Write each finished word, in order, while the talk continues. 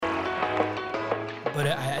But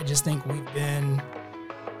I just think we've been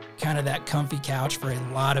kind of that comfy couch for a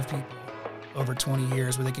lot of people over 20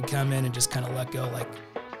 years where they could come in and just kind of let go like,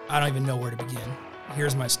 I don't even know where to begin.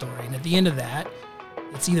 Here's my story. And at the end of that,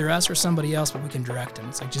 it's either us or somebody else, but we can direct them.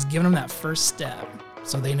 It's like just giving them that first step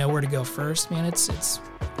so they know where to go first. Man, it's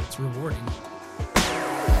rewarding.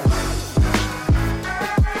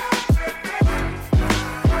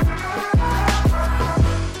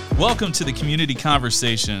 Welcome to the Community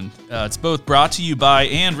Conversation. It's both brought to you by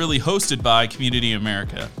and really hosted by Community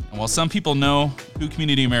America. And while some people know who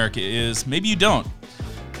Community America is, maybe you don't.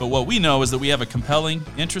 But what we know is that we have a compelling,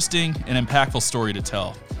 interesting, and impactful story to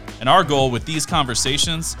tell. And our goal with these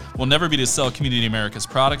conversations will never be to sell Community America's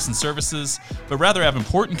products and services, but rather have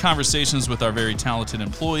important conversations with our very talented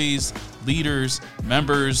employees, leaders,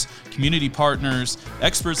 members, community partners,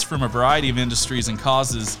 experts from a variety of industries and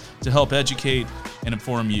causes to help educate and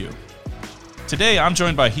inform you. Today, I'm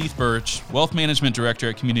joined by Heath Burch, Wealth Management Director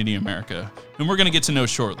at Community America, whom we're going to get to know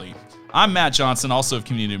shortly. I'm Matt Johnson, also of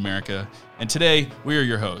Community America, and today we are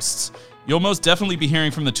your hosts. You'll most definitely be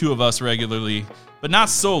hearing from the two of us regularly, but not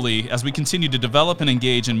solely, as we continue to develop and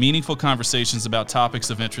engage in meaningful conversations about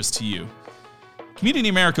topics of interest to you. Community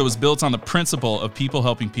America was built on the principle of people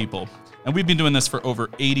helping people, and we've been doing this for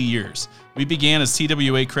over 80 years. We began as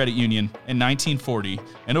TWA Credit Union in 1940,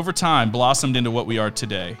 and over time blossomed into what we are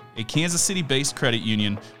today, a Kansas City-based credit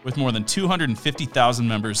union with more than 250,000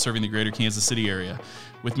 members serving the greater Kansas City area,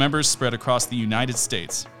 with members spread across the United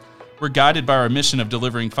States. We're guided by our mission of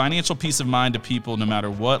delivering financial peace of mind to people no matter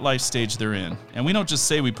what life stage they're in. And we don't just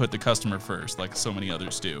say we put the customer first like so many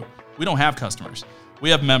others do. We don't have customers. We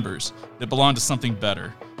have members that belong to something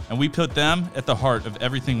better, and we put them at the heart of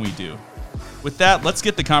everything we do. With that, let's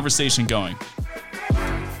get the conversation going.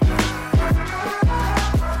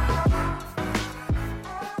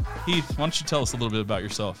 Heath, why don't you tell us a little bit about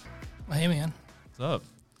yourself? Well, hey, man. What's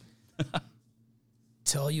up?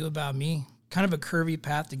 Tell you about me. Kind of a curvy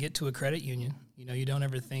path to get to a credit union. You know, you don't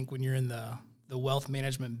ever think when you're in the wealth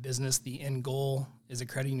management business, the end goal is a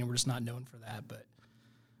credit union. We're just not known for that. But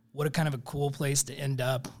what a kind of a cool place to end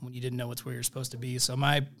up when you didn't know it's where you're supposed to be. So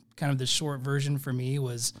my kind of the short version for me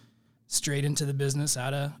was straight into the business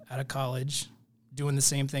out of college, doing the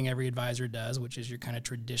same thing every advisor does, which is your kind of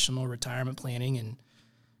traditional retirement planning. And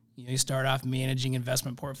you start off managing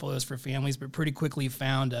investment portfolios for families, but pretty quickly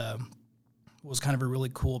found was kind of a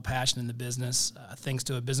really cool passion in the business. Thanks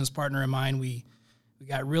to a business partner of mine, we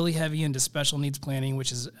got really heavy into special needs planning,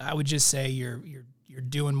 which is, I would just say, you're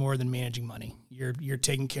doing more than managing money. You're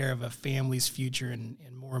taking care of a family's future and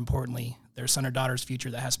more importantly, their son or daughter's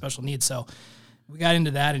future that has special needs. So we got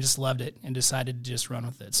into that and just loved it and decided to just run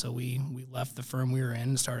with it. So we left the firm we were in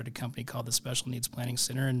and started a company called the Special Needs Planning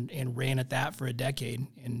Center and ran at that for a decade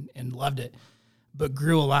and loved it. But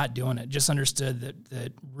grew a lot doing it. Just understood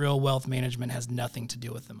that real wealth management has nothing to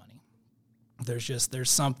do with the money.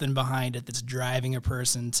 There's something behind it that's driving a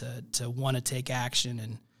person to want to take action.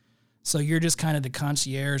 And so you're just kind of the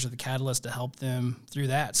concierge or the catalyst to help them through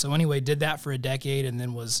that. So anyway, did that for a decade and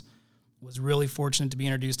then was really fortunate to be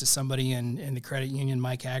introduced to somebody in the credit union,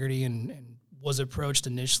 Mike Haggerty, and was approached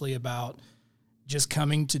initially about just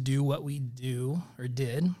coming to do what we do or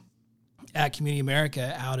did at Community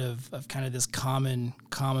America out of kind of this common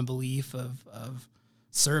belief of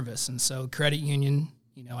service. And so credit union,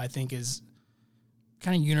 I think is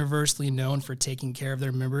kind of universally known for taking care of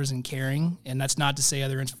their members and caring. And that's not to say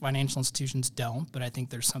other financial institutions don't, but I think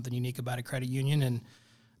there's something unique about a credit union. And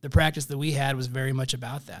the practice that we had was very much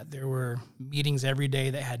about that. There were meetings every day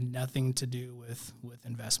that had nothing to do with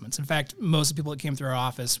investments. In fact, most of the people that came through our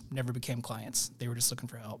office never became clients. They were just looking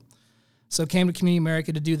for help. So came to Community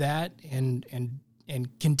America to do that and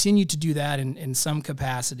continue to do that in some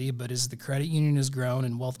capacity. But as the credit union has grown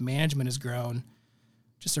and wealth management has grown,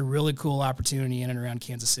 just a really cool opportunity in and around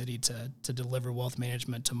Kansas City to deliver wealth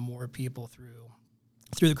management to more people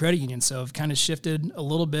through the credit union. So I've kind of shifted a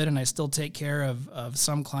little bit, and I still take care of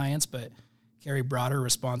some clients, but carry broader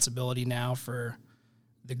responsibility now for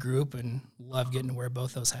the group and love getting to wear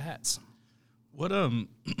both those hats. What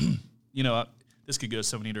this could go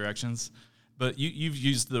so many directions, but you've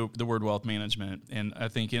used the word wealth management, and I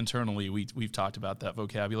think internally we've talked about that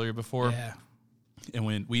vocabulary before. Yeah. And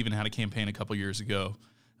when we even had a campaign a couple years ago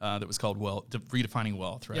that was called Redefining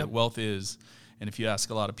Wealth, right? Yep. Wealth is, and if you ask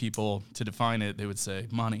a lot of people to define it, they would say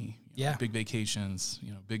money, big vacations,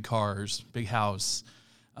 big cars, big house,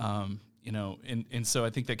 and so I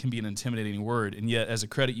think that can be an intimidating word. And yet as a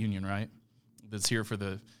credit union, right, that's here for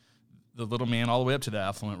the little man all the way up to the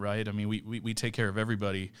affluent, right? I mean, we take care of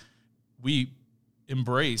everybody.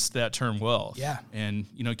 embraced that term wealth. Yeah. And,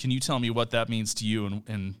 can you tell me what that means to you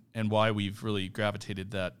and why we've really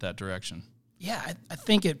gravitated that direction? Yeah, I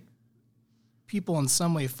think people in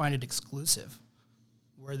some way find it exclusive,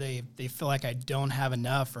 where they feel like I don't have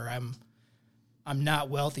enough, or I'm not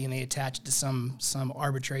wealthy, and they attach it to some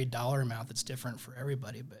arbitrary dollar amount that's different for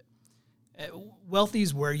everybody. But wealthy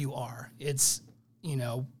is where you are. It's,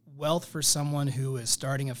 wealth for someone who is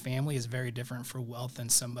starting a family is very different for wealth than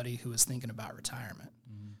somebody who is thinking about retirement.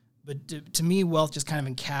 Mm-hmm. But to me, wealth just kind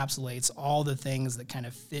of encapsulates all the things that kind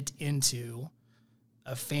of fit into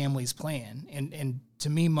a family's plan. And to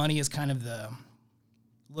me, money is kind of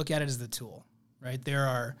look at it as the tool, right?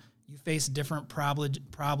 You face different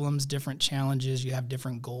problems, different challenges. You have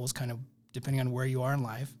different goals kind of depending on where you are in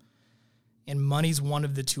life. And money's one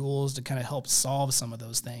of the tools to kind of help solve some of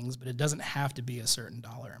those things, but it doesn't have to be a certain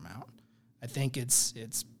dollar amount. I think it's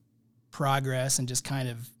progress and just kind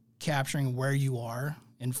of capturing where you are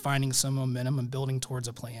and finding some momentum and building towards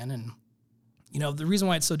a plan. And, the reason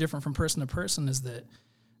why it's so different from person to person is that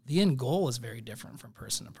the end goal is very different from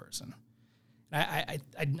person to person. I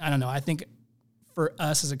don't know. I think for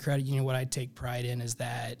us as a credit union, what I take pride in is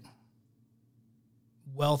that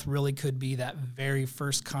wealth really could be that very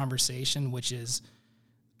first conversation, which is,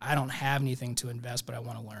 I don't have anything to invest, but I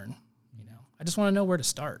want to learn. I just want to know where to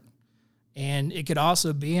start. And it could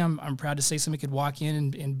also be, I'm proud to say, somebody could walk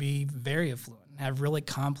in and be very affluent and have really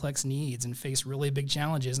complex needs and face really big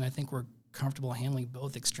challenges. And I think we're comfortable handling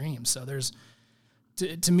both extremes. So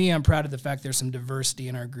to me, I'm proud of the fact there's some diversity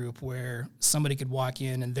in our group where somebody could walk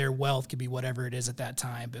in and their wealth could be whatever it is at that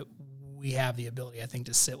time, but we have the ability, I think,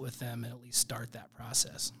 to sit with them and at least start that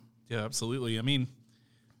process. Yeah, absolutely. I mean,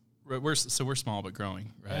 we're small but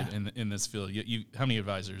growing, right? Yeah. In this field, you how many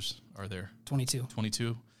advisors are there?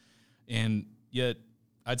 22. And yet,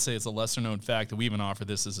 I'd say it's a lesser known fact that we even offer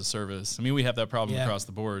this as a service. I mean, we have that problem across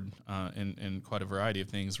the board in quite a variety of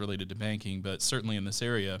things related to banking, but certainly in this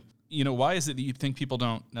area. Why is it that you think people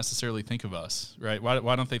don't necessarily think of us, right?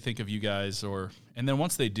 Why don't they think of you guys? And then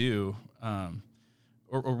once they do,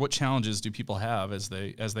 or what challenges do people have as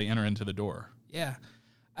they enter into the door? Yeah,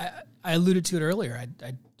 I alluded to it earlier.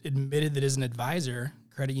 I admitted that as an advisor,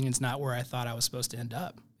 credit union's not where I thought I was supposed to end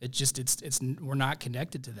up. We're not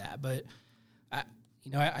connected to that. But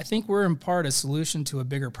I think we're in part a solution to a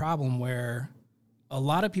bigger problem where a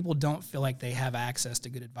lot of people don't feel like they have access to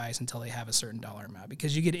good advice until they have a certain dollar amount,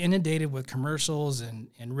 because you get inundated with commercials and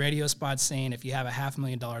radio spots saying, if you have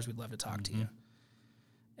 $500,000, we'd love to talk to you.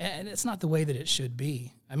 And it's not the way that it should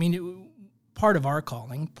be. I mean, part of our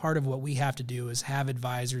calling, part of what we have to do is have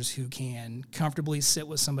advisors who can comfortably sit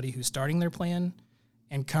with somebody who's starting their plan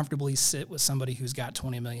and comfortably sit with somebody who's got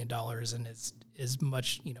 $20 million and is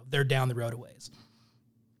much, they're down the road a ways.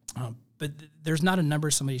 But there's not a number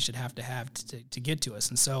somebody should have to get to us.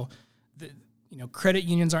 And so, credit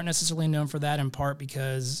unions aren't necessarily known for that, in part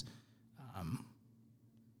because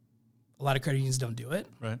a lot of credit unions don't do it.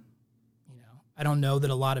 Right. I don't know that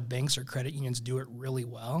a lot of banks or credit unions do it really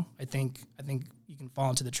well. I think you can fall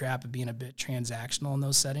into the trap of being a bit transactional in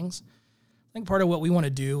those settings. I think part of what we want to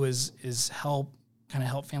do is help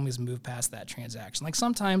families move past that transaction. Like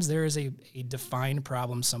sometimes there is a defined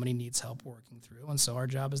problem somebody needs help working through, and so our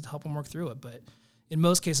job is to help them work through it. But in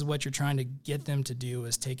most cases, what you're trying to get them to do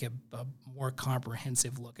is take a more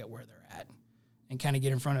comprehensive look at where they're at and kind of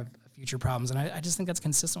get in front of future problems. And I just think that's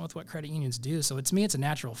consistent with what credit unions do. So to me, it's a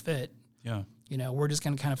natural fit. Yeah. We're just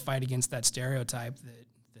going to kind of fight against that stereotype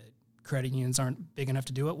that credit unions aren't big enough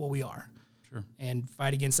to do it. Well, we are. Sure. And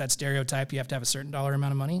fight against that stereotype. You have to have a certain dollar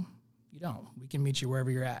amount of money. You don't. We can meet you wherever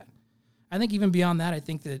you're at. I think even beyond that, I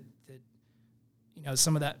think that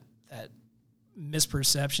some of that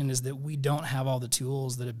misperception is that we don't have all the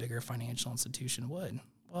tools that a bigger financial institution would.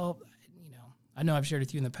 Well, I know I've shared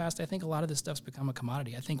with you in the past, I think a lot of this stuff's become a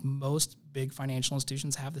commodity. I think most big financial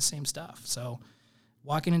institutions have the same stuff. So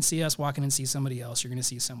walk in and see us, walk in and see somebody else, you're going to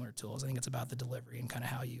see similar tools. I think it's about the delivery and kind of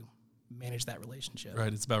how you manage that relationship.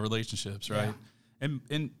 Right. It's about relationships, right? Yeah.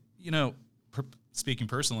 And speaking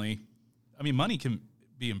personally, I mean, money can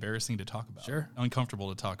be embarrassing to talk about. Sure.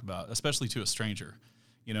 Uncomfortable to talk about, especially to a stranger.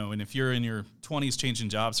 And if you're in your 20s changing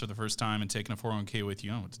jobs for the first time and taking a 401k with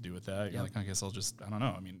you, I don't know what to do with that. You're like, I guess I don't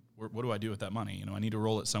know. I mean, what do I do with that money? I need to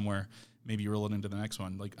roll it somewhere. Maybe you roll it into the next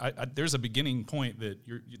one. Like there's a beginning point that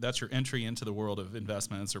that's your entry into the world of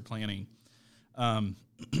investments or planning. And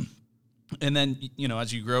then,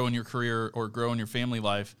 as you grow in your career or grow in your family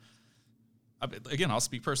life, again, I'll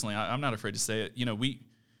speak personally. I'm not afraid to say it.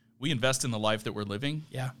 We invest in the life that we're living.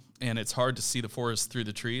 Yeah. And it's hard to see the forest through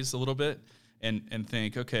the trees a little bit and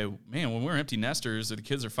think, okay, man, when we're empty nesters or the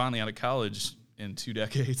kids are finally out of college in 2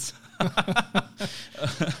 decades.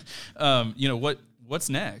 What's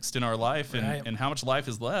next in our life, and how much life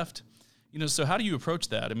is left? So how do you approach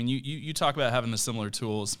that? I mean, you talk about having the similar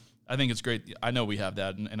tools. I think it's great. I know we have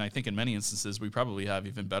that, and I think in many instances we probably have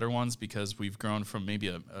even better ones because we've grown from maybe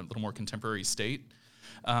a little more contemporary state.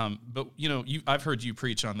 But I've heard you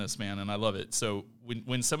preach on this, man, and I love it. So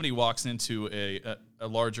when somebody walks into a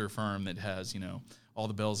larger firm that has all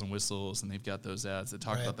the bells and whistles, and they've got those ads that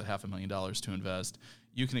talk about the $500,000 to invest,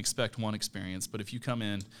 you can expect one experience. But if you come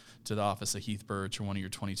in to the office of Heath, Burch, or one of your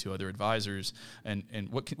 22 other advisors, and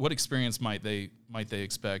what experience might they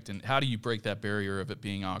expect, and how do you break that barrier of it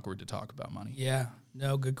being awkward to talk about money? Yeah,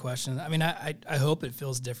 no, good question. I mean, I hope it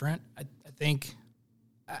feels different.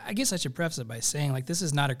 I guess I should preface it by saying, like, this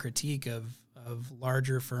is not a critique of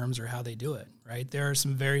larger firms or how they do it, right? There are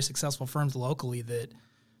some very successful firms locally that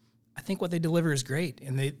I think what they deliver is great,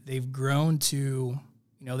 and they've grown to,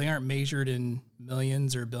 they aren't measured in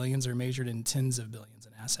millions or billions, they're measured in tens of billions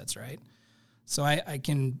in assets, right? So I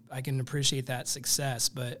can appreciate that success,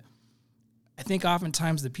 but I think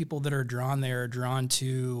oftentimes the people that are drawn there are drawn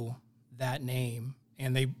to that name,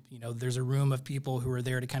 and there's a room of people who are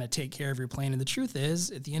there to kind of take care of your plan. And the truth is,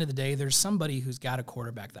 at the end of the day, there's somebody who's got to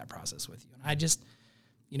quarterback that process with you. And I just,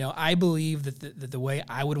 I believe that the way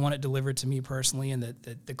I would want it delivered to me personally, and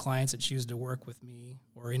that the clients that choose to work with me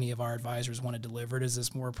or any of our advisors want it delivered, is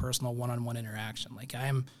this more personal one-on-one interaction. Like,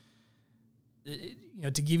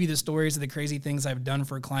 to give you the stories of the crazy things I've done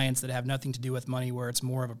for clients that have nothing to do with money, where it's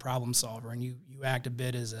more of a problem solver, and you act a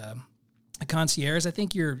bit as a concierge. I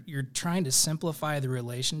think you're trying to simplify the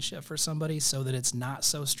relationship for somebody so that it's not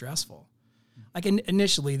so stressful. Like,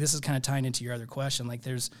 initially, this is kind of tying into your other question. Like,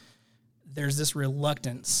 there's this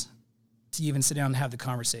reluctance to even sit down and have the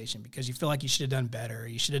conversation because you feel like you should have done better,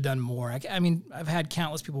 you should have done more. I mean, I've had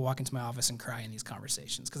countless people walk into my office and cry in these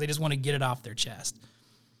conversations because they just want to get it off their chest.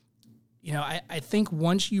 I think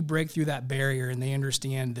once you break through that barrier and they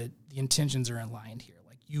understand that the intentions are aligned here,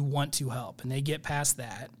 like, you want to help, and they get past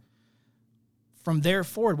that, from there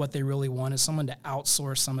forward, what they really want is someone to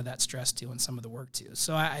outsource some of that stress to and some of the work to.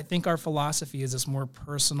 So I think our philosophy is this more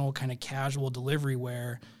personal, kind of casual delivery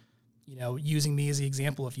where, using me as the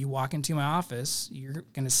example, if you walk into my office, you're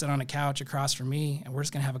going to sit on a couch across from me, and we're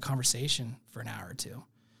just going to have a conversation for an hour or two.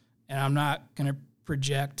 And I'm not going to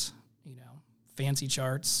project, fancy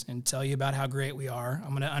charts and tell you about how great we are.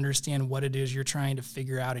 I'm going to understand what it is you're trying to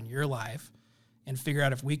figure out in your life and figure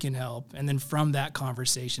out if we can help. And then from that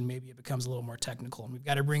conversation, maybe it becomes a little more technical, and we've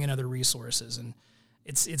got to bring in other resources. And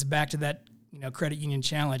it's back to that, credit union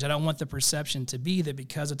challenge. I don't want the perception to be that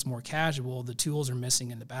because it's more casual, the tools are missing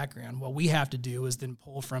in the background. What we have to do is then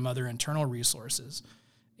pull from other internal resources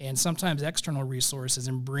and sometimes external resources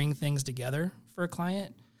and bring things together for a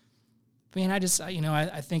client. Man,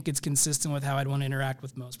 I think it's consistent with how I'd want to interact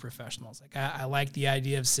with most professionals. Like, I like the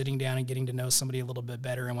idea of sitting down and getting to know somebody a little bit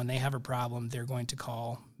better, and when they have a problem, they're going to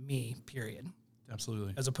call me, period.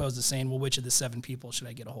 Absolutely. As opposed to saying, well, which of the 7 people should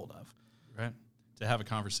I get a hold of? Right. To have a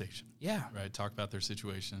conversation. Yeah. Right. Talk about their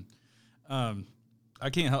situation. I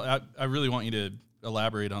can't help. I really want you to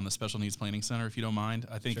elaborate on the Special Needs Planning Center, if you don't mind.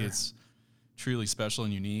 I think it's truly special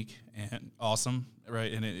and unique and awesome,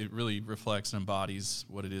 right? And it really reflects and embodies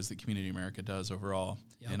what it is that CommunityAmerica does overall.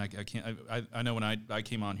 Yep. And I know when I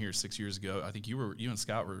came on here 6 years ago, I think you and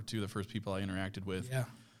Scott were 2 of the first people I interacted with. Yeah.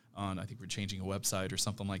 I think we're changing a website or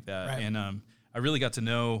something like that. Right. And I really got to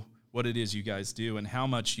know what it is you guys do and how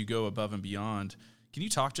much you go above and beyond. Can you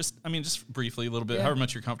talk just briefly a little bit, however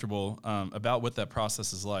much you're comfortable, about what that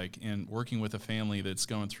process is like and working with a family that's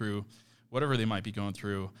going through whatever they might be going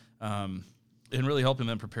through, and really helping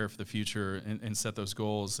them prepare for the future and set those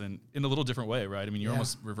goals and in a little different way, right? I mean, you're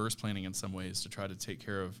almost reverse planning in some ways to try to take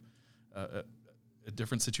care of a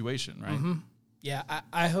different situation, right? Mm-hmm. Yeah,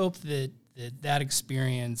 I hope that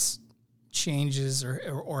experience changes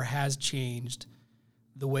or has changed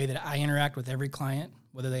the way that I interact with every client,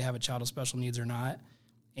 whether they have a child with special needs or not.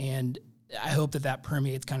 And I hope that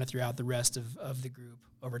permeates kind of throughout the rest of the group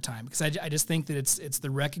over time, because I just think that it's the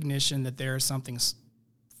recognition that there is something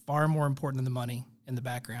far more important than the money in the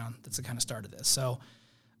background that's the kind of start of this. So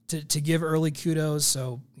to give early kudos,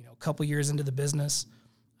 so a couple years into the business,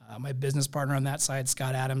 my business partner on that side,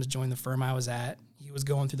 Scott Adams, joined the firm I was at. He was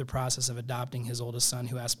going through the process of adopting his oldest son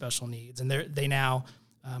who has special needs, and they now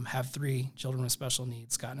have 3 children with special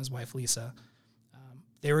needs, Scott and his wife, Lisa.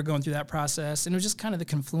 They were going through that process, and it was just kind of the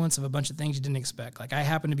confluence of a bunch of things you didn't expect. Like, I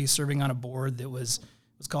happened to be serving on a board that was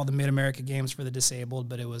called the Mid-America Games for the Disabled,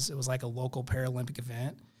 but it was like a local Paralympic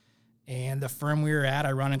event. And the firm we were at,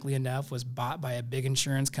 ironically enough, was bought by a big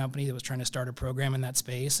insurance company that was trying to start a program in that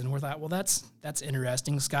space. And we thought, well, that's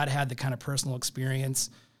interesting. Scott had the kind of personal experience.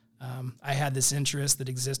 I had this interest that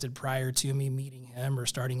existed prior to me meeting him or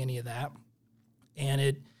starting any of that. And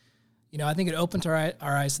it, I think it opened our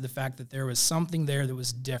eyes to the fact that there was something there that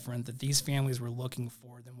was different, that these families were looking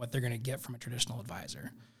for than what they're going to get from a traditional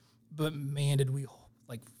advisor. But man, did we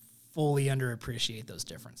fully underappreciate those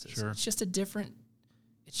differences. Sure. It's just a different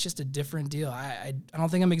deal. I don't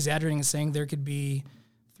think I'm exaggerating in saying there could be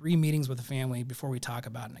 3 meetings with a family before we talk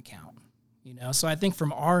about an account, So I think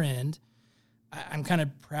from our end, I'm kind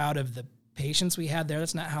of proud of the patience we had there.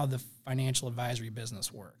 That's not how the financial advisory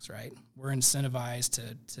business works, right? We're incentivized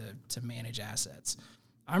to manage assets.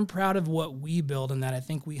 I'm proud of what we build in that I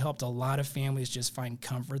think we helped a lot of families just find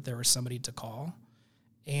comfort there was somebody to call.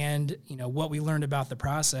 And, what we learned about the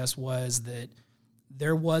process was that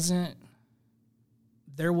there wasn't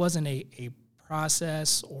a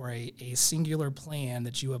process or a singular plan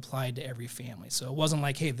that you applied to every family. So it wasn't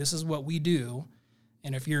like, hey, this is what we do,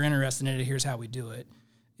 and if you're interested in it, here's how we do it.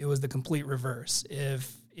 It was the complete reverse.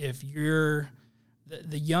 If you're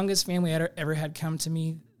the youngest family I ever had come to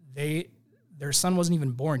me, their son wasn't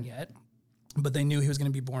even born yet, but they knew he was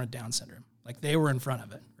going to be born with Down syndrome. Like, they were in front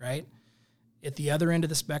of it, right? At the other end of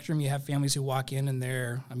the spectrum, you have families who walk in and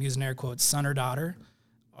their, I'm using air quotes, son or daughter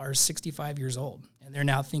are 65 years old, and they're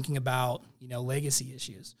now thinking about, legacy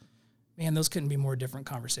issues. Man, those couldn't be more different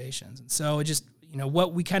conversations. And so it just,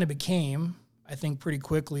 what we kind of became, I think pretty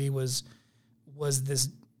quickly was this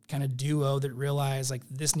kind of duo that realized, like,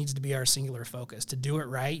 this needs to be our singular focus. To do it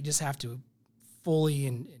right, you just have to fully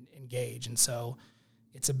engage. And so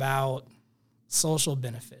it's about social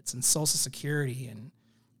benefits and Social Security and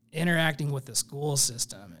interacting with the school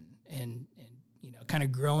system and kind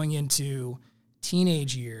of growing into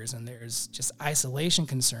teenage years, and there's just isolation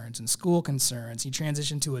concerns and school concerns. You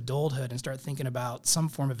transition to adulthood and start thinking about some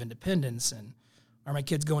form of independence, and are my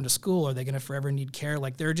kids going to school? Are they going to forever need care?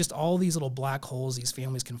 Like, there are just all these little black holes these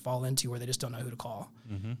families can fall into where they just don't know who to call.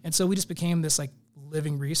 Mm-hmm. And so we just became this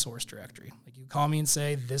living resource directory. Like, you call me and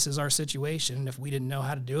say, this is our situation. And if we didn't know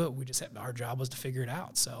how to do it, our job was to figure it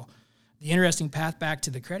out. So the interesting path back to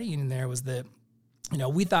the credit union there was that,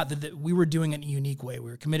 we thought that we were doing it in a unique way. We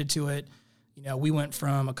were committed to it. We went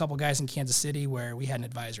from a couple guys in Kansas City where we had an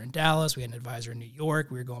advisor in Dallas, we had an advisor in New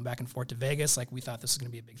York, we were going back and forth to Vegas. Like, we thought this was going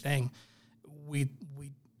to be a big thing.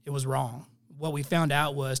 It was wrong. What we found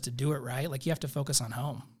out was, to do it right, you have to focus on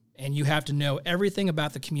home, and you have to know everything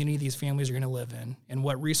about the community these families are going to live in and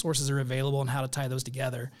what resources are available and how to tie those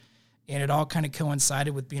together. And it all kind of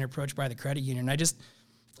coincided with being approached by the credit union. I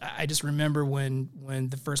just remember when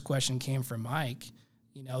the first question came from Mike,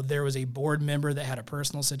 there was a board member that had a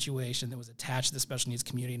personal situation that was attached to the special needs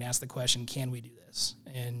community and asked the question, can we do this?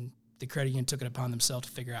 And the credit union took it upon themselves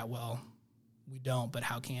to figure out, well, we don't, but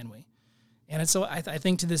how can we? And so I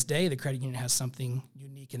think to this day, the credit union has something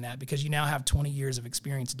unique in that, because you now have 20 years of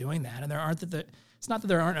experience doing that. And it's not that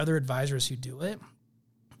there aren't other advisors who do it.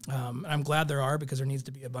 I'm glad there are, because there needs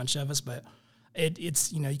to be a bunch of us, but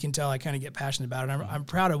it's you can tell I kind of get passionate about it. I'm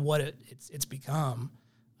proud of what it's become.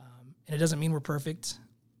 And it doesn't mean we're perfect,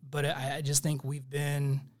 but I just think we've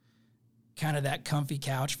been kind of that comfy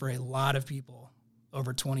couch for a lot of people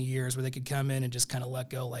over 20 years, where they could come in and just kind of let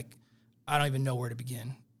go. Like, I don't even know where to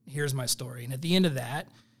begin. Here's my story. And at the end of that,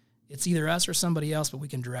 it's either us or somebody else, but we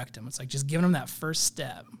can direct them. It's like just giving them that first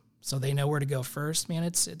step so they know where to go first. Man,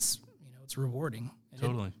 it's rewarding.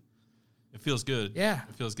 Totally. It feels good. Yeah.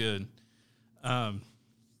 It feels good.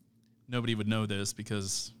 Nobody would know this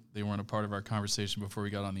because they weren't a part of our conversation before we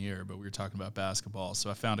got on the air, but we were talking about basketball. So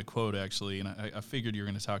I found a quote, actually, and I figured you were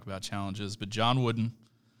going to talk about challenges, but John Wooden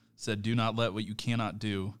said, "Do not let what you cannot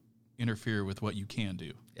do interfere with what you can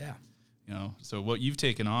do." Yeah. So what you've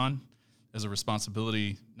taken on as a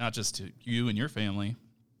responsibility, not just to you and your family,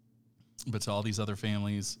 but to all these other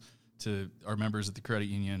families, to our members at the credit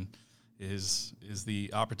union, is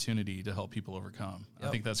the opportunity to help people overcome. Yep.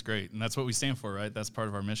 I think that's great. And that's what we stand for, right? That's part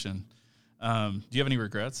of our mission. Do you have any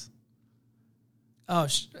regrets? Oh,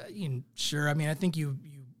 sure. I mean, I think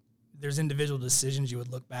there's individual decisions you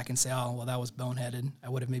would look back and say, oh, well, that was boneheaded. I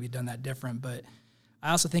would have maybe done that different. But I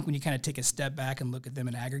also think when you kind of take a step back and look at them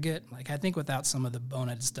in aggregate, I think without some of the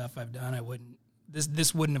boneheaded stuff I've done,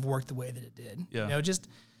 this wouldn't have worked the way that it did. Yeah.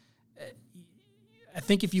 I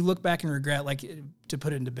think if you look back and regret, to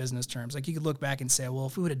put it into business terms, you could look back and say, well,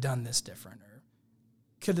 if we would have done this different, or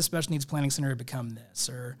could the Special Needs Planning Center have become this,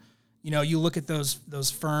 or, you look at those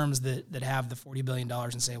firms that have the $40 billion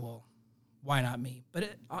and say, well, why not me? But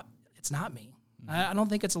it's not me. Mm-hmm. I don't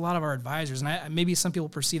think it's a lot of our advisors, and maybe some people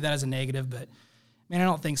perceive that as a negative, but Man, I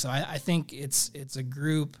don't think so. I think it's a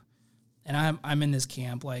group, and I'm in this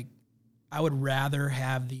camp. Like, I would rather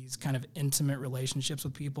have these kind of intimate relationships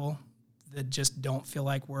with people that just don't feel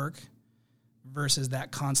like work versus that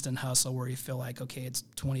constant hustle where you feel like, okay, it's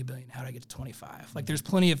 20 billion. How do I get to 25? Like, there's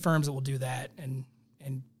plenty of firms that will do that, and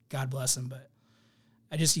God bless them. But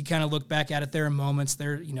you kind of look back at it. There are moments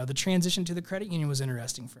there, the transition to the credit union was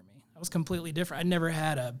interesting for me. That was completely different. I'd never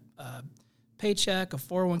had a paycheck, a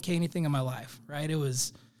 401k, anything in my life, right?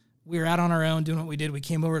 We were out on our own doing what we did. We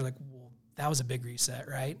came over like, well, that was a big reset,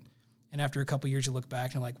 right? And after a couple of years, you look back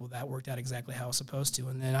and you're like, well, that worked out exactly how it was supposed to.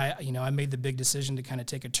 And then I made the big decision to kind of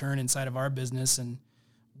take a turn inside of our business and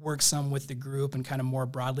work some with the group and kind of more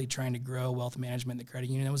broadly trying to grow wealth management in the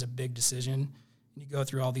credit union. That was a big decision. And you go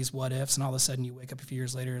through all these what ifs, and all of a sudden you wake up a few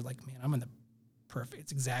years later like, man, I'm in the perfect.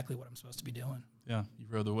 It's exactly what I'm supposed to be doing. Yeah, you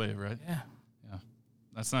rode the wave, right? Yeah. Yeah,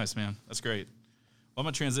 that's nice, man. That's great. Well, I'm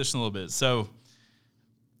going to transition a little bit. So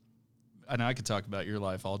I know I could talk about your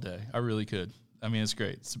life all day. I really could. I mean, it's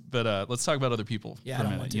great. But let's talk about other people for a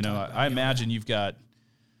minute. I imagine you've got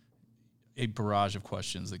a barrage of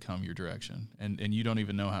questions that come your direction, and you don't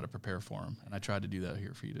even know how to prepare for them. And I tried to do that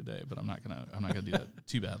here for you today, but I'm not gonna do that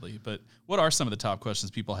too badly. But what are some of the top questions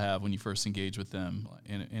people have when you first engage with them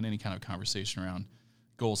in any kind of conversation around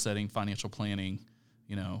goal setting, financial planning?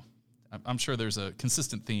 I'm sure there's a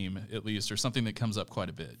consistent theme, at least, or something that comes up quite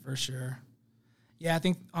a bit. For sure. Yeah, I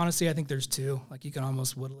think there's two. Like, you can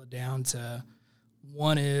almost whittle it down to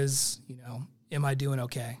one is, am I doing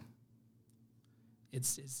okay?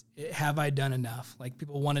 Have I done enough? Like,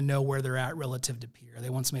 people want to know where they're at relative to peer. They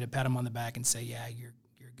want somebody to pat them on the back and say, yeah, you're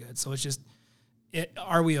good. So it's just,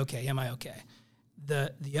 are we okay? Am I okay?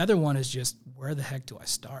 The other one is just, where the heck do I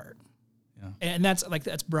start? Yeah. And that's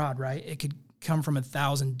broad, right? It could come from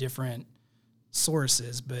 1,000 different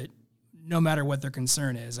sources, but no matter what their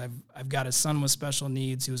concern is, I've got a son with special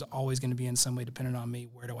needs who's always going to be in some way dependent on me.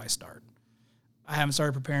 Where do I start? I haven't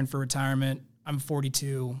started preparing for retirement. I'm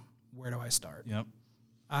 42. Where do I start? Yep.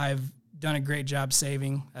 I've done a great job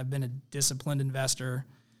saving. I've been a disciplined investor,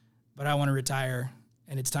 but I want to retire,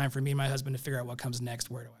 and it's time for me and my husband to figure out what comes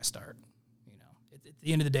next. Where do I start? At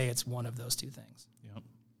the end of the day, it's one of those two things. Yep.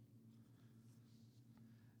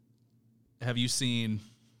 Have you seen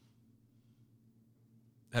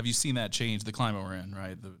that change, the climate we're in,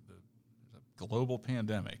 right? The global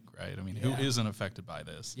pandemic, right? I mean, Who isn't affected by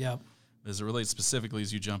this? Yep. As it relates specifically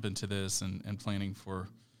as you jump into this and planning for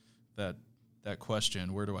that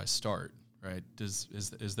question, where do I start, right?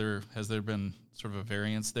 Has there been sort of a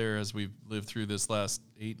variance there as we've lived through this last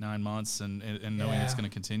 8-9 months and knowing it's going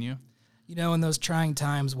to continue? In those trying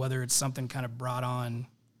times, whether it's something kind of brought on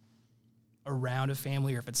around a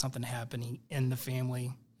family or if it's something happening in the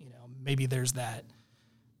family, maybe there's that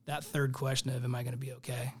third question of, am I going to be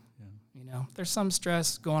okay? Yeah. There's some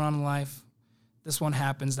stress going on in life. This one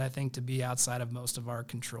happens, I think, to be outside of most of our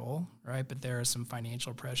control, right? But there are some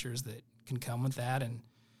financial pressures that can come with that. And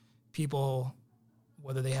people,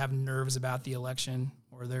 whether they have nerves about the election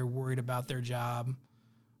or they're worried about their job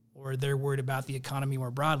or they're worried about the economy more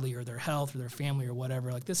broadly or their health or their family or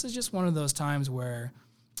whatever, like, this is just one of those times where,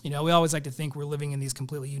 we always like to think we're living in these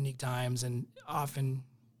completely unique times, and often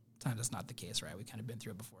times that's not the case, right? We've kind of been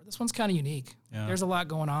through it before. This one's kind of unique. Yeah. There's a lot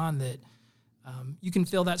going on that you can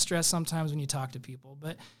feel that stress sometimes when you talk to people,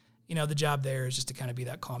 but the job there is just to kind of be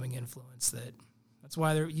that calming influence. That's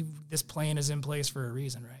why this plan is in place for a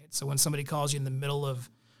reason, right? So when somebody calls you in the middle of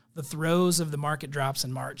the throes of the market drops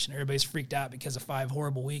in March and everybody's freaked out because of 5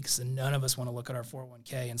 horrible weeks and none of us want to look at our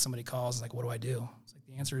 401k, and somebody calls like, what do I do? It's like,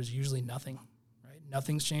 the answer is usually nothing, right?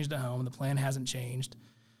 Nothing's changed at home. The plan hasn't changed.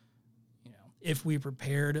 If we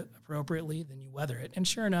prepared appropriately, then you weather it. And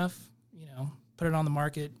sure enough, put it on the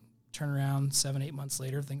market, turn around 7-8 months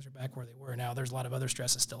later, things are back where they were. Now, there's a lot of other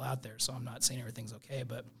stresses still out there, so I'm not saying everything's okay,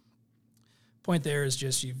 but point there is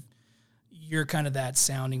just you're kind of that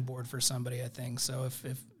sounding board for somebody, I think. So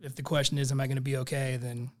if the question is, am I going to be okay,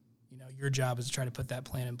 then your job is to try to put that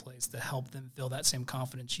plan in place to help them feel that same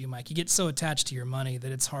confidence you might. You get so attached to your money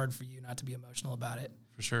that it's hard for you not to be emotional about it.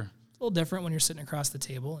 For sure. It's a little different when you're sitting across the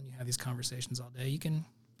table and you have these conversations all day. You can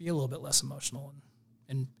be a little bit less emotional,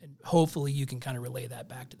 and hopefully you can kind of relay that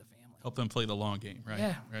back to the family. Help them play the long game, right?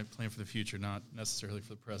 Yeah. Right. Plan for the future, not necessarily for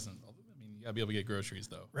the present. I mean, you gotta be able to get groceries,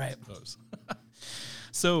 though. Right. I suppose.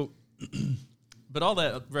 So, but all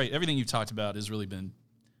that, right? Everything you've talked about has really been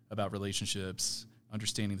about relationships,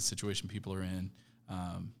 understanding the situation people are in,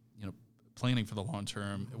 planning for the long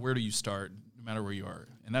term. Where do you start, no matter where you are?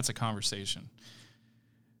 And that's a conversation.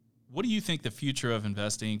 what do you think the future of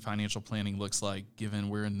investing, financial planning looks like, given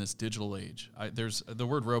we're in this digital age? There's the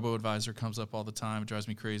word robo-advisor comes up all the time. It drives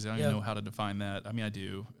me crazy. I don't even know how to define that. I mean, I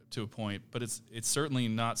do to a point, but it's certainly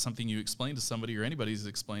not something you explain to somebody or anybody's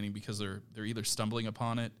explaining because they're either stumbling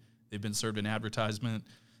upon it, they've been served an advertisement,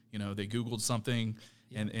 they Googled something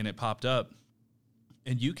and it popped up.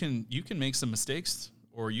 And you can make some mistakes,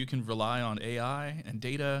 or you can rely on AI and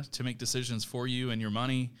data to make decisions for you and your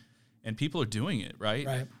money. And people are doing it, right?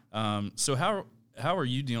 Right. So how are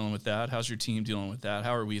you dealing with that? How's your team dealing with that?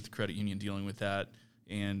 How are we at the credit union dealing with that,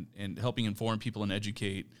 and helping inform people and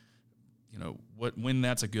educate, when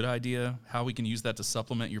that's a good idea, how we can use that to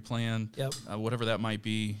supplement your plan, whatever that might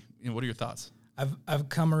be. What are your thoughts? I've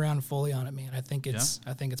come around fully on it, man. I think it's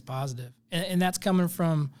positive, and that's coming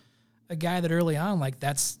from a guy that early on, like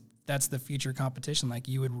that's the future competition. Like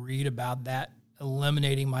you would read about that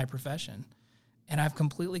eliminating my profession. And I've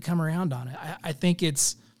completely come around on it. I think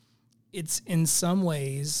it's in some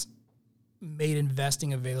ways made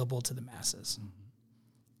investing available to the masses.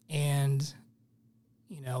 Mm-hmm. And,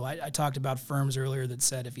 I talked about firms earlier that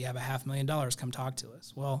said, if you have $500,000, come talk to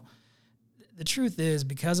us. Well, the truth is,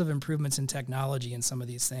 because of improvements in technology and some of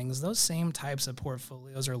these things, those same types of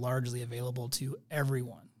portfolios are largely available to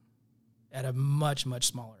everyone at a much, much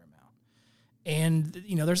smaller amount. And,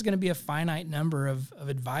 there's going to be a finite number of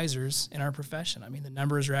advisors in our profession. I mean, the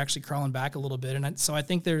numbers are actually crawling back a little bit. And so I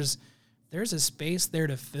think there's a space there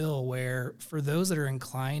to fill where for those that are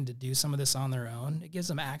inclined to do some of this on their own, it gives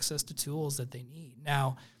them access to tools that they need.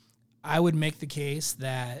 Now, I would make the case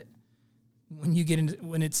that when you get into,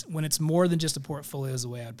 when it's more than just a portfolio is the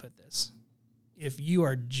way I'd put this. If you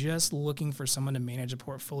are just looking for someone to manage a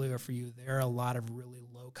portfolio for you, there are a lot of really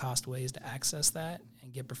low cost ways to access that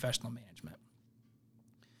and get professional management.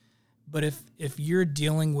 But if you're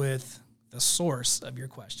dealing with the source of your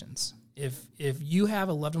questions, if you have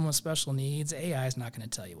a loved one with special needs, AI is not going to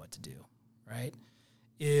tell you what to do, right?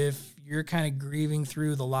 If you're kind of grieving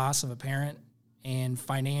through the loss of a parent and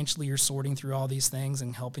financially you're sorting through all these things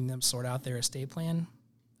and helping them sort out their estate plan,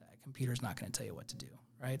 that computer's not going to tell you what to do,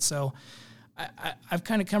 right? So I've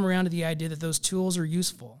kind of come around to the idea that those tools are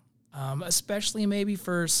useful, especially maybe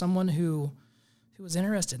for someone who was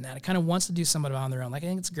interested in that. It kind of wants to do something on their own. Like, I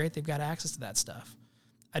think it's great they've got access to that stuff.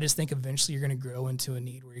 I just think eventually you're going to grow into a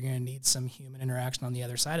need where you're going to need some human interaction on the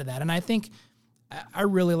other side of that. And I think I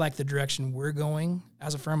really like the direction we're going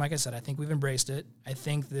as a firm. Like I said, I think we've embraced it. I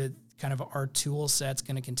think that kind of our tool set's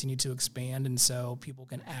going to continue to expand, and so people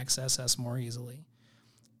can access us more easily.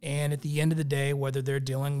 And at the end of the day, whether they're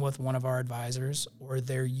dealing with one of our advisors or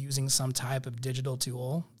they're using some type of digital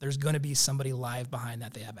tool, there's going to be somebody live behind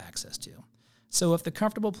that they have access to. So if the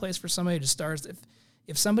comfortable place for somebody to start is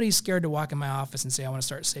if somebody's scared to walk in my office and say, I want to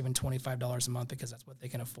start saving $25 a month because that's what they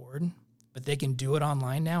can afford, but they can do it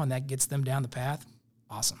online now and that gets them down the path,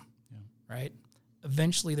 awesome, right?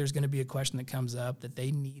 Eventually there's going to be a question that comes up that they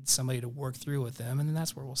need somebody to work through with them, and then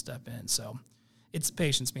that's where we'll step in. So it's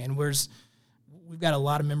patience, man. We've got a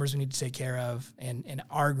lot of members we need to take care of, and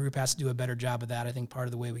our group has to do a better job of that. I think part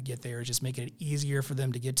of the way we get there is just making it easier for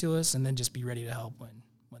them to get to us and then just be ready to help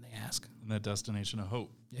when they ask. And that destination of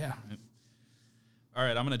hope. Yeah. Right. All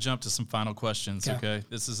right, I'm going to jump to some final questions, okay?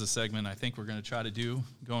 This is a segment I think we're going to try to do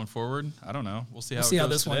going forward. I don't know. We'll see how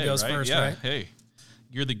this today, one goes right? first, yeah. right? Hey,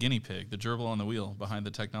 you're the guinea pig, the gerbil on the wheel behind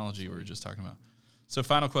the technology we were just talking about. So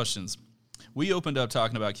final questions. We opened up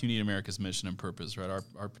talking about CommunityAmerica's mission and purpose, right?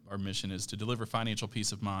 Our mission is to deliver financial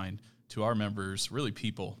peace of mind to our members, really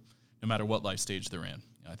people, no matter what life stage they're in.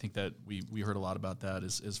 I think that we heard a lot about that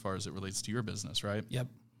as far as it relates to your business, right? Yep.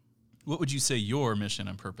 What would you say your mission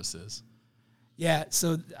and purpose is? Yeah,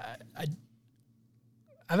 so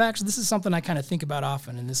I've actually, this is something I kind of think about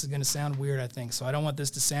often, and this is going to sound weird, I think, so I don't want this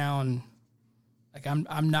to sound like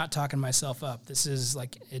I'm not talking myself up. This is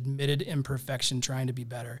like admitted imperfection, trying to be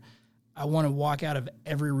better. I want to walk out of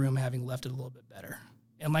every room having left it a little bit better.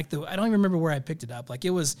 And like I don't even remember where I picked it up. Like it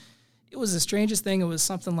was the strangest thing. It was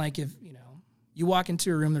something like if, you walk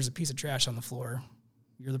into a room, there's a piece of trash on the floor.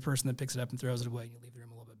 You're the person that picks it up and throws it away, and you leave the room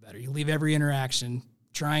a little bit better. You leave every interaction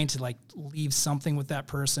trying to like leave something with that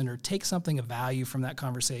person or take something of value from that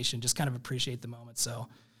conversation, just kind of appreciate the moment. So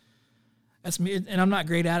that's me. And I'm not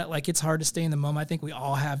great at it. Like it's hard to stay in the moment. I think we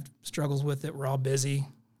all have struggles with it. We're all busy,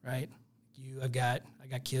 right? I got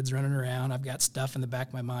kids running around. I've got stuff in the back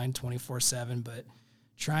of my mind 24/7, but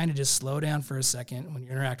trying to just slow down for a second when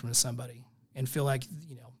you're interacting with somebody and feel like,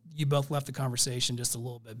 you both left the conversation just a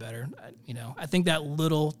little bit better. I think that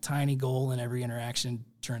little tiny goal in every interaction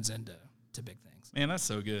turns into big things. Man, that's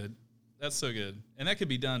so good. That's so good. And that could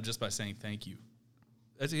be done just by saying thank you.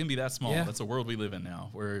 It can be that small. Yeah. That's a world we live in now,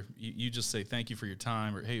 where you just say thank you for your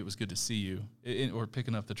time, or hey, it was good to see you, or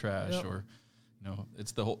picking up the trash, or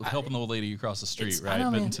it's the whole helping the old lady across the street, right?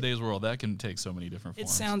 But in today's world, that can take so many different forms.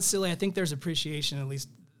 It sounds silly. I think there's appreciation, at least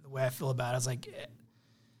the way I feel about it. It's like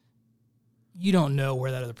you don't know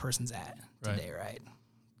where that other person's at today, right?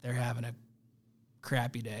 They're having a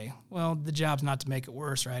crappy day. Well, the job's not to make it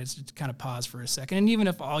worse, right? It's just to kind of pause for a second. And even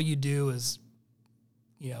if all you do is,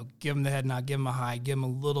 give them the head nod, give them a hi, give them a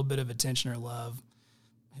little bit of attention or love,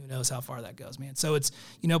 who knows how far that goes, man. So it's,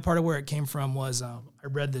 part of where it came from was I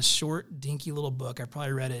read this short, dinky little book. I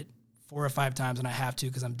probably read it 4 or 5 times, and I have to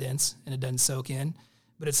because I'm dense and it doesn't soak in.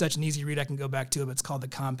 But it's such an easy read I can go back to it. But it's called The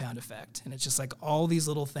Compound Effect. And it's just like all these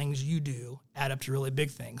little things you do add up to really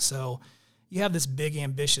big things. So you have this big,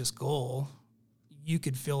 ambitious goal. You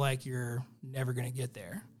could feel like you're never going to get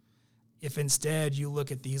there. If instead you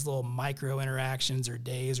look at these little micro interactions or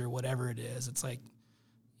days or whatever it is, it's like,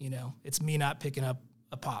 it's me not picking up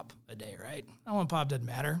a pop a day, right? I want pop, doesn't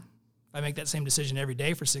matter. If I make that same decision every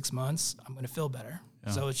day for 6 months, I'm going to feel better.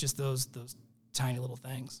 Yeah. So it's just those tiny little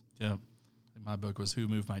things. Yeah. My book was Who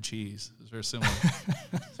Moved My Cheese. It's very similar.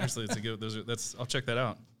 Seriously, it's a good. I'll check that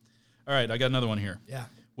out. All right, I got another one here. Yeah.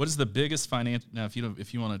 What is the biggest financial? Now, if you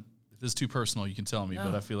want to, if this is too personal, you can tell me. No.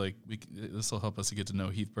 But I feel like this will help us to get to know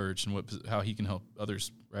Heath Burch and how he can help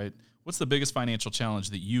others. Right. What's the biggest financial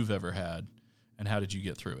challenge that you've ever had, and how did you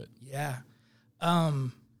get through it? Yeah.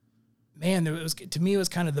 Man, to me, it was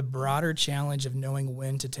kind of the broader challenge of knowing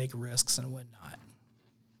when to take risks and when not.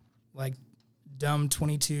 Like, dumb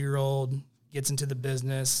 22-year-old gets into the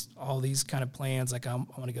business, all these kind of plans, like I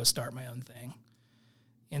want to go start my own thing.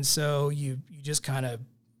 And so you just kind of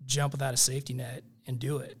jump without a safety net and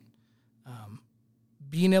do it.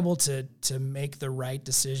 Being able to make the right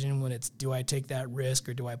decision when it's, do I take that risk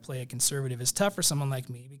or do I play it conservative, is tough for someone like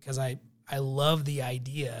me because I love the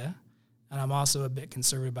idea, and I'm also a bit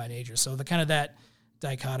conservative by nature. So the kind of that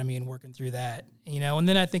dichotomy and working through that, and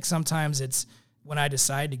then I think sometimes it's, when I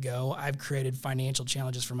decide to go, I've created financial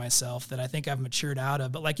challenges for myself that I think I've matured out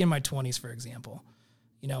of. But like in my 20s, for example,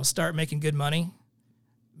 start making good money.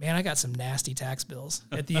 Man, I got some nasty tax bills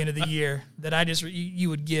at the end of the year that I just, you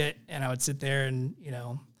would get, and I would sit there and,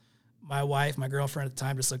 my wife, my girlfriend at the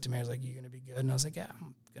time just looked at me and was like, you going to be good? And I was like, yeah,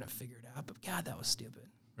 I'm going to figure it out. But God, that was stupid.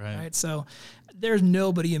 Right. So there's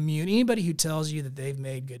nobody immune. Anybody who tells you that they've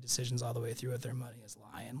made good decisions all the way through with their money is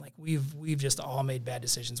lying. Like we've just all made bad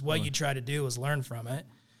decisions. What you try to do is learn from it.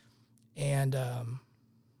 And,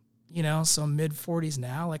 so mid 40s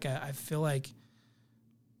now, like I feel like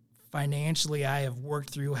financially I have worked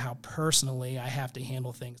through how personally I have to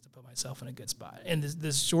handle things to put myself in a good spot. And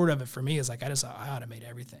this short of it for me is like, I automate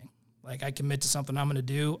everything. Like I commit to something I'm going to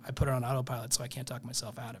do. I put it on autopilot so I can't talk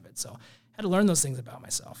myself out of it. So I had to learn those things about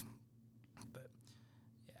myself. But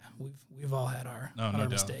yeah, we've all had our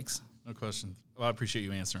mistakes. No question. Well, I appreciate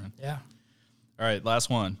you answering. Yeah. All right, last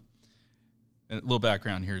one. A little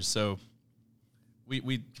background here. So we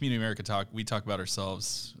Community America talk about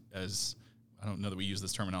ourselves as, I don't know that we use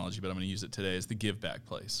this terminology, but I'm going to use it today, as the give back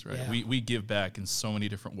place, right? Yeah. We give back in so many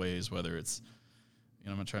different ways, whether it's,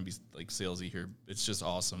 I'm not trying to be like salesy here. It's just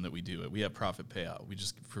awesome that we do it. We have profit payout. We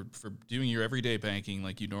just, for doing your everyday banking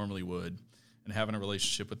like you normally would and having a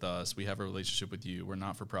relationship with us, we have a relationship with you. We're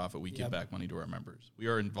not for profit. We give back money to our members. We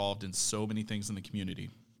are involved in so many things in the community.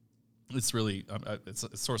 It's really, it's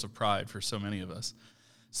a source of pride for so many of us.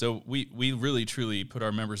 So we really, truly put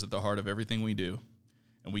our members at the heart of everything we do,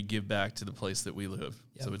 and we give back to the place that we live.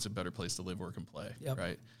 Yep. So it's a better place to live, work, and play,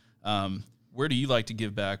 right? Where do you like to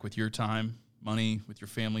give back with your time, money, with your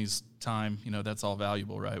family's time? That's all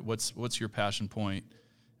valuable, right? What's your passion point?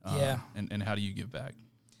 And how do you give back?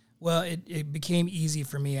 Well, it became easy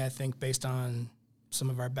for me, I think, based on some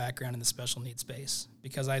of our background in the special needs space,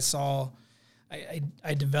 because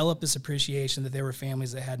I developed this appreciation that there were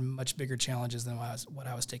families that had much bigger challenges than what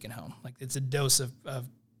I was taking home. Like, it's a dose of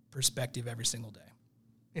perspective every single day.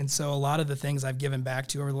 And so a lot of the things I've given back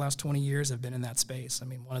to over the last 20 years have been in that space. I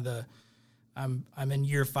mean, I'm in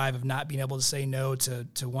year 5 of not being able to say no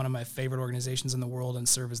to one of my favorite organizations in the world and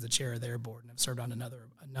serve as the chair of their board. And I've served on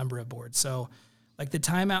a number of boards. So like the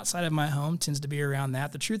time outside of my home tends to be around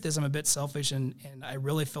that. The truth is I'm a bit selfish, and I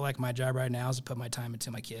really feel like my job right now is to put my time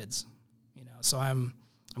into my kids. So I'm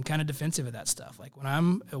kind of defensive of that stuff. Like when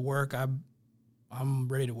I'm at work, I'm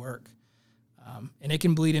ready to work. And it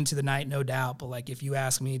can bleed into the night, no doubt. But like, if you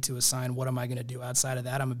ask me to assign what am I going to do outside of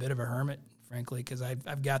that, I'm a bit of a hermit, frankly, because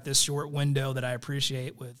I've got this short window that I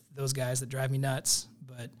appreciate with those guys that drive me nuts.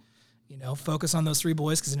 But, focus on those 3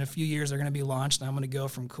 boys, because in a few years they're going to be launched, and I'm going to go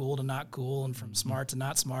from cool to not cool and from smart to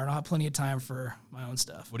not smart. I'll have plenty of time for my own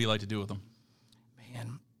stuff. What do you like to do with them?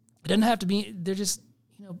 Man, doesn't have to be, they're just,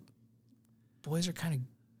 boys are kind of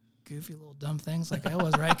goofy little dumb things like I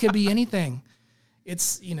was, right? It could be anything.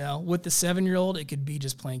 It's, with the 7-year-old, it could be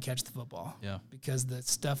just playing catch the football. Yeah. Because the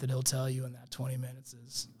stuff that he'll tell you in that 20 minutes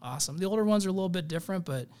is awesome. The older ones are a little bit different,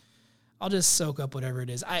 but I'll just soak up whatever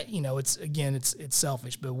it is. It's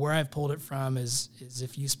selfish, but where I've pulled it from is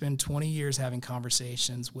if you spend 20 years having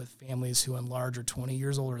conversations with families who in large are 20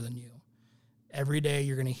 years older than you, every day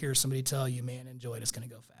you're going to hear somebody tell you, man, enjoy it, it's going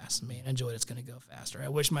to go fast. Man, enjoy it, it's going to go faster. I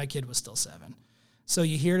wish my kid was still 7. So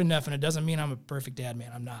you hear it enough, and it doesn't mean I'm a perfect dad,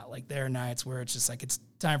 man. I'm not. Like, there are nights where it's just like it's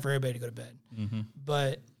time for everybody to go to bed. Mm-hmm.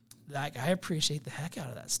 But I appreciate the heck out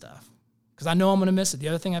of that stuff because I know I'm going to miss it. The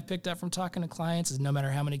other thing I've picked up from talking to clients is no matter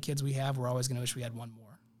how many kids we have, we're always going to wish we had one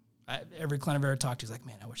more. Every client I've ever talked to is like,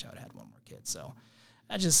 man, I wish I would have had one more kid. So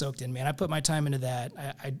I just soaked in, man. I put my time into that.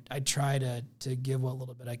 I try to give what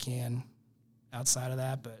little bit I can outside of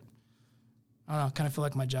that, but I don't know, I kind of feel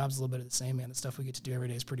like my job's a little bit of the same, man. The stuff we get to do every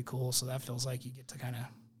day is pretty cool, so that feels like you get to kind of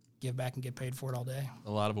give back and get paid for it all day.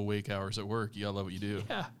 A lot of awake hours at work. You gotta love what you do.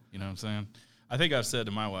 Yeah. You know what I'm saying? I think I've said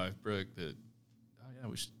to my wife, Brooke, that,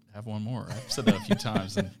 we should have one more. I've said that a few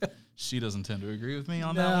times, and she doesn't tend to agree with me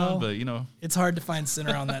on that one, but, It's hard to find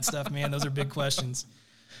center on that stuff, man. Those are big questions.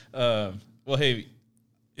 Well, hey,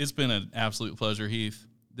 it's been an absolute pleasure, Heath.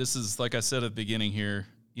 This is, like I said at the beginning here,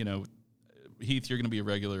 Heath, you're going to be a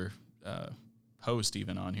regular host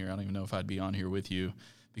even on here. I don't even know if I'd be on here with you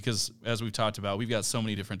because, as we've talked about, we've got so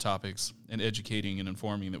many different topics and educating and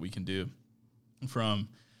informing that we can do from,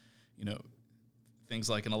 things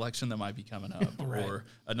like an election that might be coming up right. or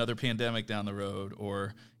another pandemic down the road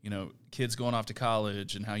or, kids going off to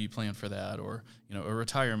college and how you plan for that or, a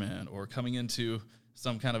retirement or coming into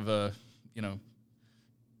some kind of a,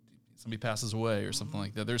 somebody passes away or something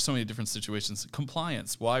like that. There's so many different situations.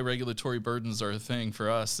 Compliance, why regulatory burdens are a thing for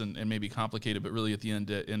us and maybe complicated, but really at the end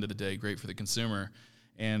of the day, great for the consumer.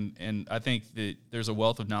 And I think that there's a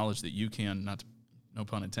wealth of knowledge that you can, no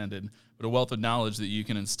pun intended, but a wealth of knowledge that you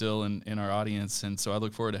can instill in our audience. And so I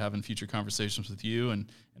look forward to having future conversations with you and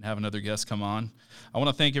having other guests come on. I want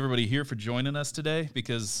to thank everybody here for joining us today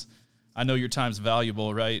because I know your time's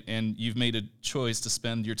valuable, right? And you've made a choice to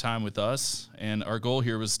spend your time with us. And our goal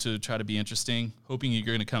here was to try to be interesting, hoping you're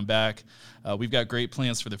going to come back. We've got great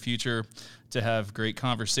plans for the future to have great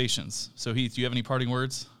conversations. So, Heath, do you have any parting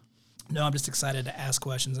words? No, I'm just excited to ask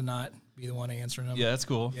questions and not be the one answering them. Yeah, that's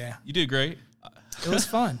cool. Yeah. You did great. It was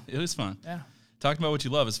fun. It was fun. Yeah. Talking about what you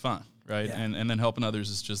love is fun, right? Yeah. And then helping others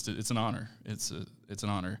is just, it's an honor. It's an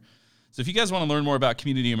honor. So if you guys want to learn more about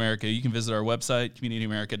Community America, you can visit our website,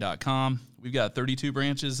 CommunityAmerica.com. We've got 32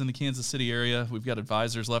 branches in the Kansas City area. We've got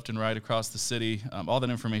advisors left and right across the city. All that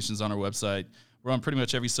information is on our website. We're on pretty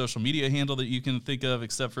much every social media handle that you can think of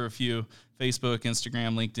except for a few: Facebook,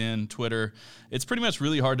 Instagram, LinkedIn, Twitter. It's pretty much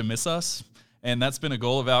really hard to miss us, and that's been a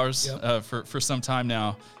goal of ours for some time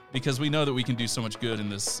now because we know that we can do so much good in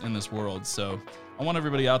this world. So I want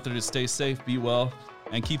everybody out there to stay safe, be well,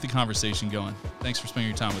 and keep the conversation going. Thanks for spending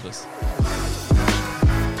your time with us.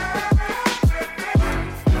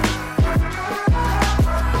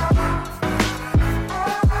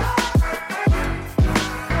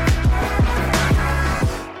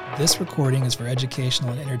 This recording is for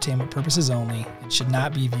educational and entertainment purposes only and should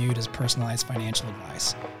not be viewed as personalized financial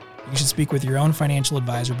advice. You should speak with your own financial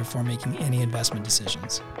advisor before making any investment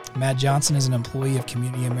decisions. Matt Johnson is an employee of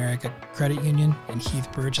CommunityAmerica Credit Union, and Heath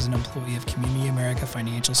Burch is an employee of CommunityAmerica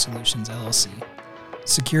Financial Solutions, LLC.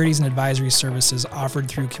 Securities and advisory services offered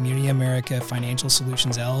through CommunityAmerica Financial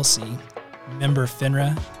Solutions, LLC, member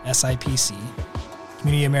FINRA, SIPC.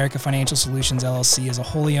 CommunityAmerica Financial Solutions, LLC is a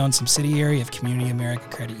wholly owned subsidiary of CommunityAmerica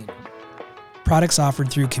Credit Union. Products offered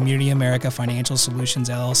through CommunityAmerica Financial Solutions,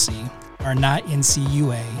 LLC are not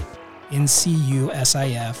NCUA,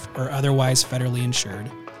 NCUSIF, or otherwise federally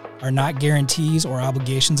insured, are not guarantees or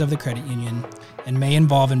obligations of the credit union, and may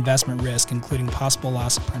involve investment risk, including possible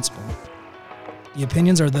loss of principal. The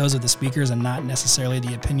opinions are those of the speakers and not necessarily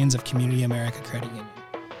the opinions of CommunityAmerica Credit Union,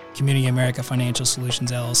 CommunityAmerica Financial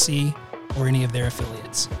Solutions, LLC, or any of their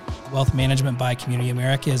affiliates. Wealth Management by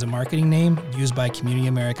CommunityAmerica is a marketing name used by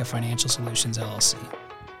CommunityAmerica Financial Solutions, LLC.